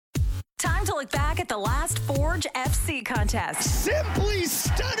Time to look back at the last Forge FC contest. Simply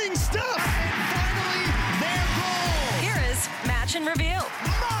stunning stuff. And finally, their goal. Here is Match and Review.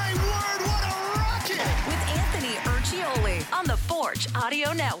 My word, what a rocket. With Anthony Urciuoli on the Forge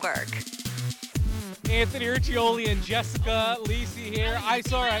Audio Network. Anthony Urciuoli and Jessica Lisi here.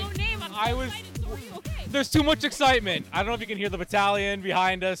 There's too much excitement. I don't know if you can hear the battalion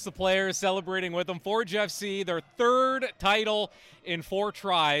behind us, the players celebrating with them. Forge FC, their third title in 4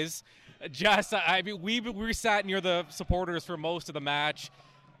 tries. Jess, we sat near the supporters for most of the match.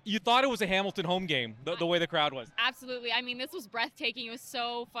 You thought it was a Hamilton home game, the way the crowd was. Absolutely. I mean, this was breathtaking. It was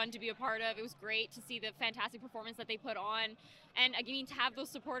so fun to be a part of. It was great to see the fantastic performance that they put on. And again, to have those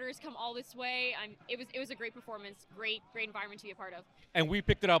supporters come all this way, it was a great performance, great environment to be a part of. And we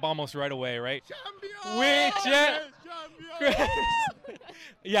picked it up almost right away, right?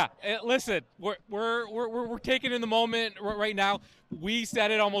 Yeah. Listen, we're taking in the moment right now. We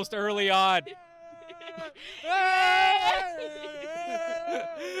said it almost early on.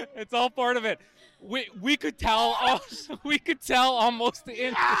 It's all part of it. We could tell. We could tell almost the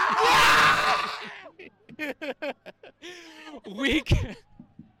end.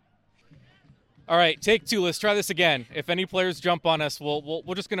 All right, take 2. Let's try this again. If any players jump on us,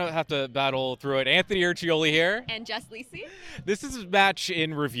 we're just gonna have to battle through it. Anthony Urciuoli here, and Jess Lisi. This is Match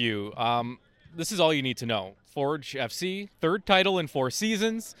in Review. This is all you need to know. Forge FC, third title in 4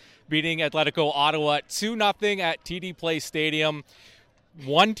 seasons, beating Atletico Ottawa 2-0 at TD Place Stadium.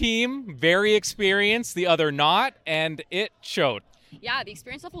 One team very experienced, the other not, and it showed. Yeah, the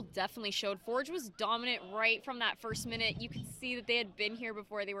experience level definitely showed. Forge was dominant right from that first minute. You could see that they had been here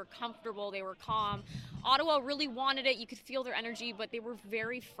before. They were comfortable. They were calm. Ottawa really wanted it. You could feel their energy, but they were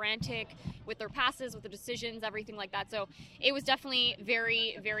very frantic with their passes, with their decisions, everything like that. So it was definitely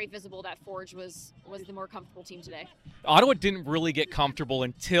very, very visible that Forge was the more comfortable team today. Ottawa didn't really get comfortable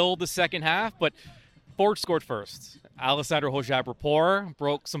until the second half, but Forge scored first. Alessandro Hojabrapor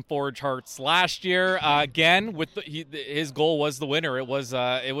broke some Forge hearts last year. Again, with his goal was the winner. It was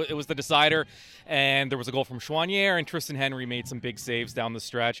the decider, and there was a goal from Chouanier, and Tristan Henry made some big saves down the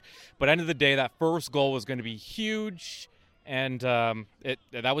stretch. But end of the day, that first goal was going to be huge, and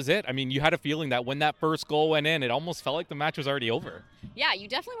that was it. I mean, you had a feeling that when that first goal went in, it almost felt like the match was already over. Yeah, you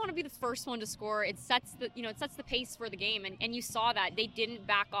definitely want to be the first one to score. It sets the pace for the game, and you saw that they didn't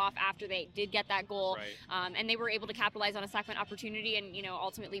back off after they did get that goal, right. And they were able to capitalize on a second opportunity and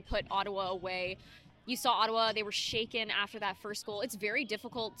ultimately put Ottawa away. You saw Ottawa, they were shaken after that first goal. It's very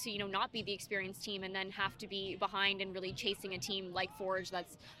difficult to, not be the experienced team and then have to be behind and really chasing a team like Forge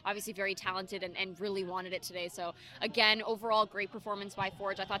that's obviously very talented and really wanted it today. So again, overall great performance by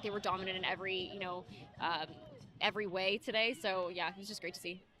Forge. I thought they were dominant in every way today. So yeah, it was just great to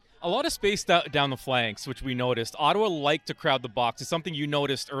see. A lot of space down the flanks, which we noticed. Ottawa liked to crowd the box. It's something you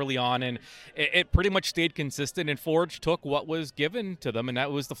noticed early on, and it pretty much stayed consistent, and Forge took what was given to them, and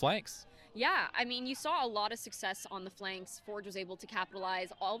that was the flanks. Yeah, I mean, you saw a lot of success on the flanks. Forge was able to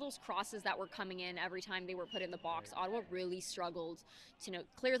capitalize. All those crosses that were coming in every time they were put in the box, Ottawa really struggled to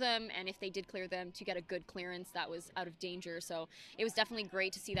clear them, and if they did clear them, to get a good clearance that was out of danger. So it was definitely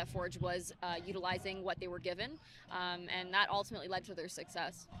great to see that Forge was utilizing what they were given, and that ultimately led to their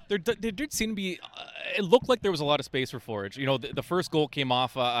success. There did seem to be, it looked like there was a lot of space for Forge. The first goal came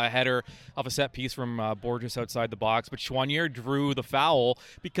off a header off a set piece from Borges outside the box, but Chouanier drew the foul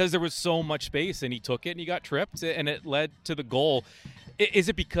because there was so much space, and he took it and he got tripped, and it led to the goal. Is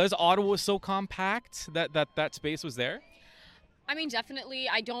it because Ottawa was so compact that space was there? I mean, definitely.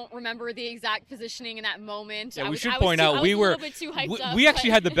 I don't remember the exact positioning in that moment. Yeah, we should point out we were a little bit too hyped up. We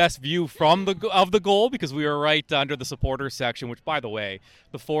actually had the best view from of the goal because we were right under the supporter section. Which, by the way,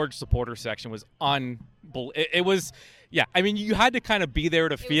 the Forge supporter section was unbelievable. It was, yeah. I mean, you had to kind of be there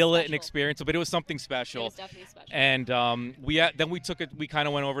to feel it and experience it, but it was something special. It was definitely special. And we took it. We kind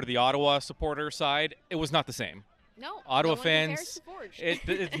of went over to the Ottawa supporter side. It was not the same. No, Ottawa no fans,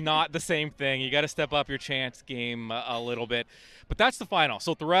 it's not the same thing. You got to step up your chance game a little bit. But that's the final.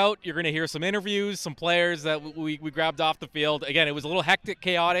 So throughout, you're going to hear some interviews, some players that we grabbed off the field. Again, it was a little hectic,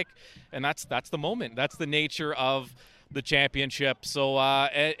 chaotic, and that's the moment. That's the nature of the championship. So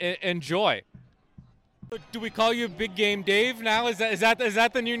enjoy. Do we call you Big Game Dave now? Is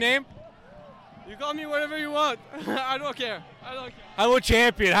that the new name? You call me whatever you want. I don't care. How about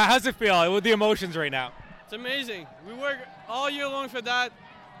champion? How's it feel with the emotions right now? It's amazing. We worked all year long for that.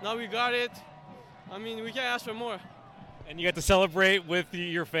 Now we got it. I mean, we can't ask for more. And you got to celebrate with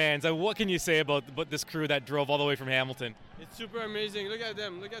your fans. What can you say about this crew that drove all the way from Hamilton? It's super amazing. Look at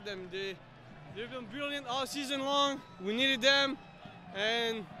them. They've been brilliant all season long. We needed them.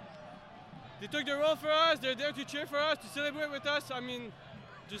 And they took the role for us. They're there to cheer for us, to celebrate with us. I mean,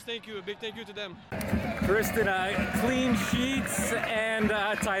 just thank you. A big thank you to them. Kristen, clean sheets and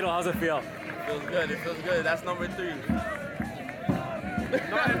title. How's it feel? Feels good. It feels good. That's number 3.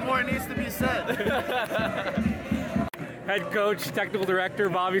 Nothing more needs to be said. Head coach, technical director,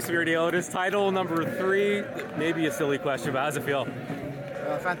 Bobby Smirdiodis, title number 3. Maybe a silly question, but how's it feel?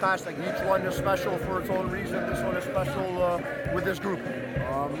 Fantastic. Each one is special for its own reason. This one is special with this group,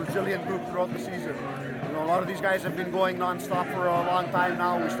 resilient group throughout the season. You know, a lot of these guys have been going non-stop for a long time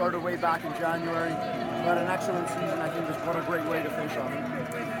now. We started way back in January. We had an excellent season. I think what a great way to finish off.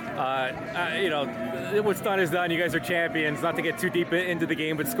 What's done is done. You guys are champions. Not to get too deep into the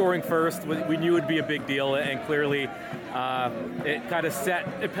game, but scoring first, we knew it would be a big deal, and clearly it kind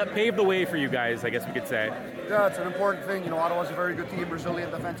of paved the way for you guys, I guess we could say. Yeah, it's an important thing. You know, Ottawa's a very good team,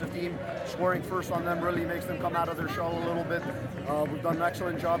 resilient defensive team. Scoring first on them really makes them come out of their shell a little bit. We've done an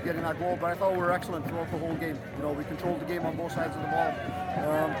excellent job getting that goal, but I thought we were excellent throughout the whole game. You know, we controlled the game on both sides of the ball.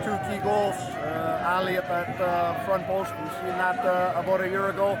 2 key goals. Ali at that front post. We've seen that about a year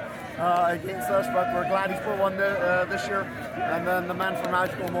ago against us, but we're glad he's put one this year. And then the man for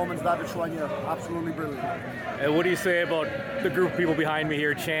magical moments, David Choigne, absolutely brilliant. And what do you say about the group of people behind me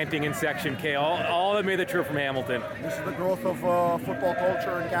here chanting in Section K, all that made the trip from Hamilton? This is the growth of football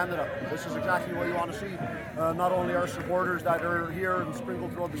culture in Canada. This is exactly what you want to see. Not only our supporters that are here and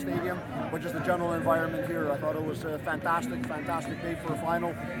sprinkled throughout the stadium, but just the general environment here. I thought it was a fantastic day for a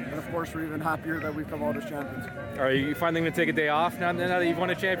final. And of course, we're even happier that we've come out as champions. Are you finally going to take a day off now that you've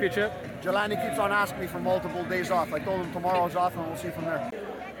won a championship? Jelani keeps on asking me for multiple days off. I told him tomorrow's off and we'll see from there.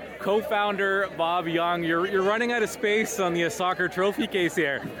 Co-founder Bob Young, you're running out of space on the soccer trophy case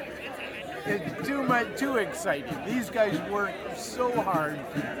here. It's too exciting. These guys work so hard.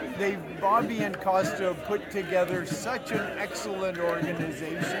 Bobby and Costa put together such an excellent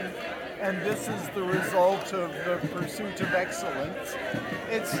organization, and this is the result of the pursuit of excellence.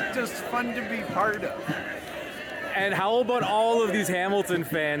 It's just fun to be part of. And how about all of these Hamilton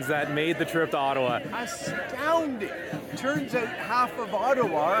fans that made the trip to Ottawa? Astounding. Turns out half of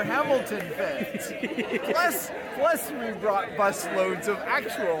Ottawa are Hamilton fans. plus we brought busloads of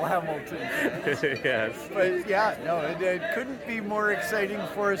actual Hamilton fans. Yes. But yeah, no, it couldn't be more exciting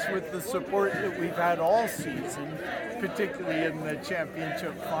for us with the support that we've had all season, particularly in the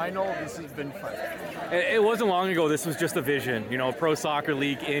championship final. This has been fun. It wasn't long ago this was just a vision, a pro soccer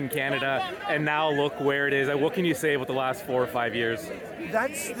league in Canada, and now look where it is. What can you say about the last 4 or 5 years?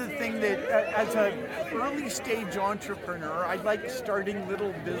 That's the thing that, as an early stage entrepreneur, I like starting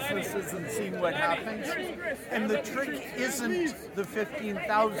little businesses and seeing what happens. And the trick isn't the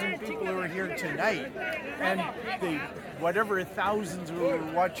 15,000 people who are here tonight and the whatever thousands who were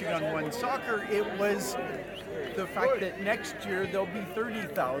watching on One Soccer. It was the fact that next year there'll be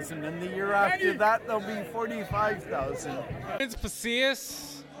 30,000, and the year after that there'll be 45,000. It's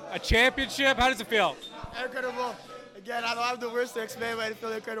Pacius, a championship. How does it feel? Incredible. Again, I don't have the words to explain, but it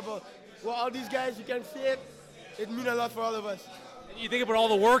feels incredible. Well, all these guys, you can see it. It means a lot for all of us. You think about all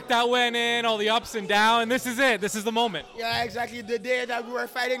the work that went in, all the ups and downs, and this is it. This is the moment. Yeah, exactly. The day that we were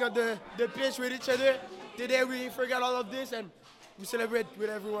fighting on the pitch with each other, today we forgot all of this and we celebrate with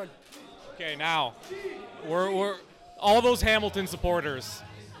everyone. Okay, now, we're all those Hamilton supporters.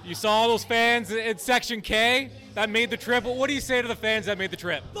 You saw all those fans in Section K that made the trip. What do you say to the fans that made the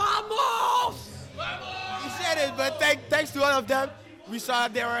trip? Vamos! He said it, but thanks to all of them. We saw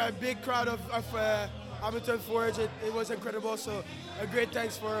there were a big crowd of Hamilton Forge. It was incredible, so a great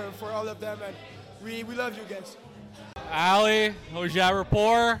thanks for all of them, and we love you guys. Ali, Hoja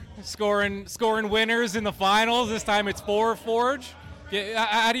Rapport, scoring winners in the finals. This time it's for Forge.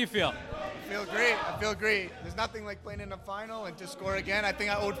 How do you feel? I feel great. There's nothing like playing in the final and to score again. I think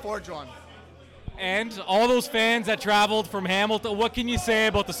I owed Forge one. And all those fans that traveled from Hamilton, what can you say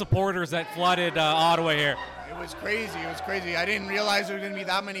about the supporters that flooded Ottawa here? It was crazy. I didn't realize there were going to be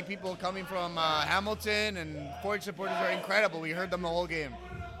that many people coming from Hamilton, and Forge supporters were incredible. We heard them the whole game.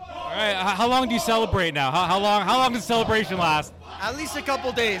 All right, how long do you celebrate now? How long does the celebration last? At least a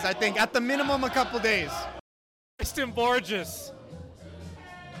couple days, I think. At the minimum, a couple days. Kristen Borges.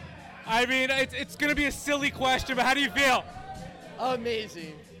 I mean, it's going to be a silly question, but how do you feel?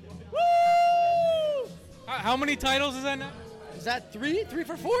 Amazing. Woo! How many titles is that now? Is that three? 3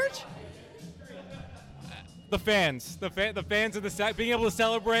 for Forge? The fans in the set, being able to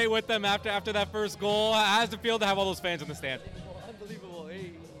celebrate with them after that first goal. How does it feel to have all those fans in the stand? Unbelievable.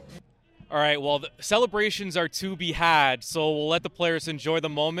 Hey. All right, well, the celebrations are to be had, so we'll let the players enjoy the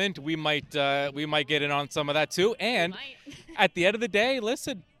moment. We might get in on some of that too. And at the end of the day,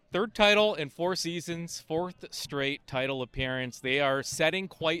 listen, 3rd title in 4 seasons, 4th straight title appearance. They are setting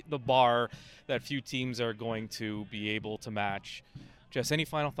quite the bar that few teams are going to be able to match. Jess, any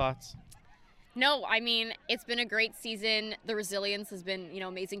final thoughts? No, I mean, it's been a great season. The resilience has been,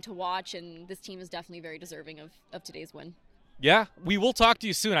 amazing to watch, and this team is definitely very deserving of today's win. Yeah, we will talk to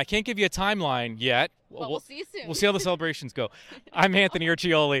you soon. I can't give you a timeline yet. But we'll see you soon. We'll see how the celebrations go. I'm Anthony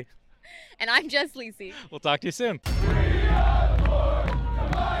Urciuoli. And I'm Jess Lisi. We'll talk to you soon.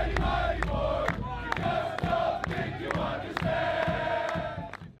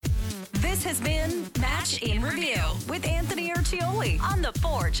 This has been Match in Review with Anthony Urciuoli on the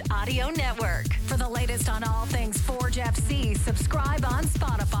Forge Audio Network. For the latest on all things Forge FC, subscribe on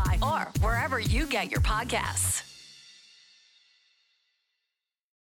Spotify or wherever you get your podcasts.